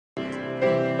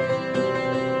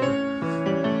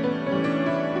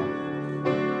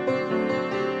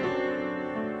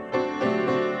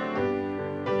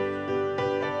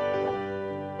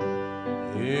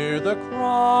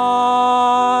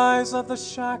of the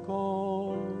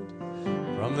shackled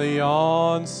from the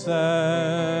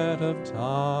onset of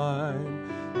time,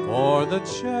 for the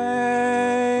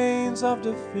chains of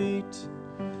defeat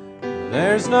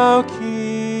there's no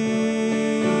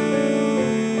key.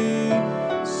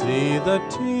 See the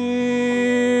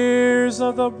tears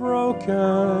of the broken,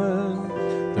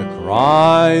 the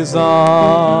cries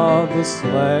of the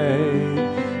slain.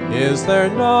 Is there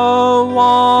no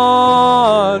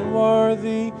one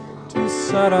worthy to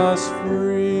set us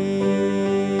free?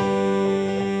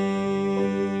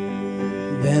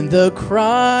 Then the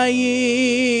crying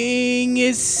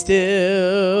is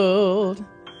stilled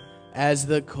as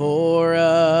the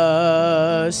chorus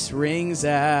rings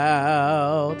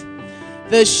out.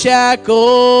 The shackled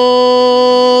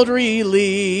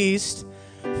released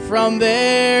from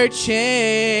their chain,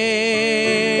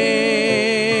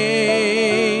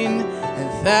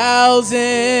 and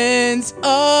thousands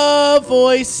of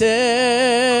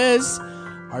voices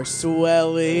are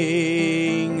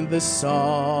swelling the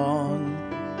song.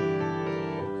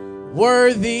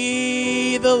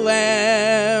 Worthy the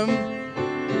Lamb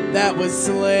that was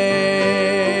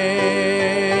slain.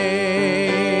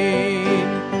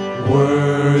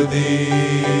 Worthy,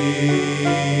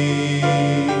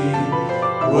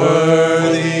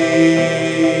 worthy,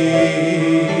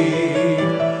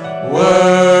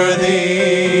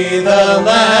 worthy the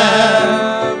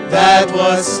Lamb that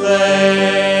was slain.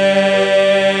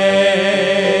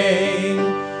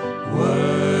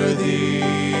 Worthy,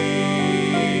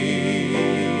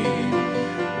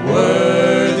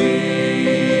 worthy,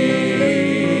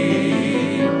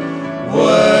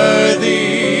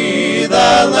 worthy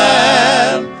the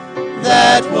Lamb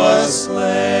that was slain.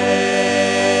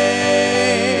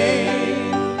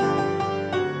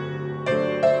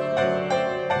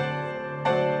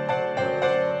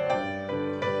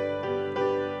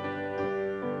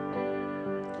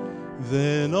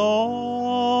 Then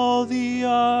all the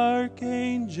archangels,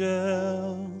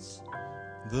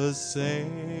 the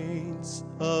saints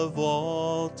of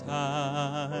all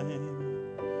time,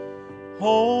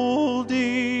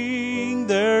 holding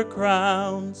their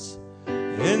crowns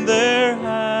in their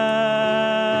hands,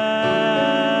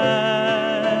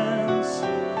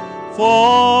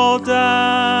 fall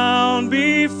down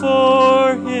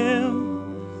before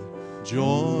him,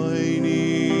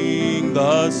 joining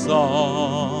the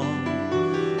song.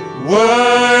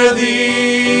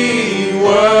 Worthy,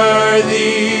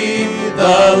 worthy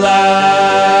the Lamb,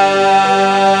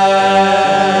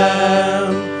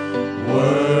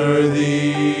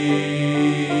 worthy,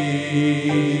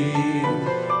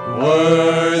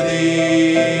 worthy,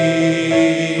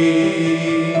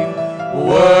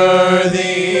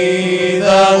 worthy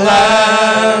the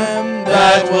Lamb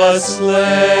that was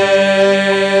slain.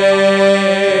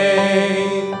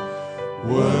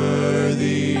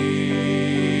 Worthy,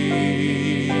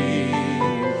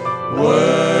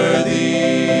 worthy,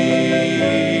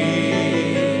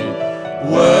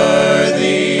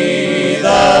 worthy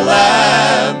the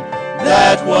Lamb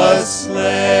that was slain.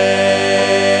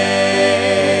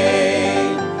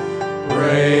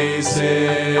 Praise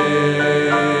him,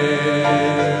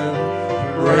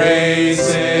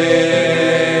 praise him.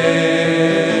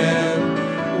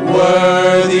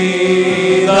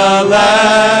 Worthy the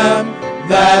Lamb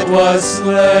that was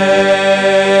slain.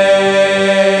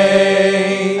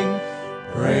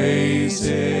 Praise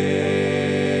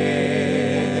him,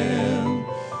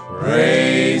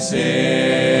 praise him.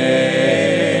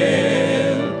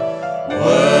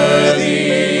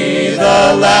 Worthy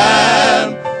the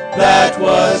Lamb that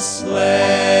was slain.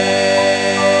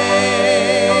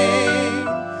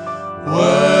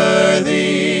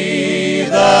 Worthy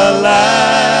the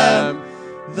Lamb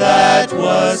that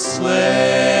was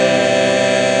slain.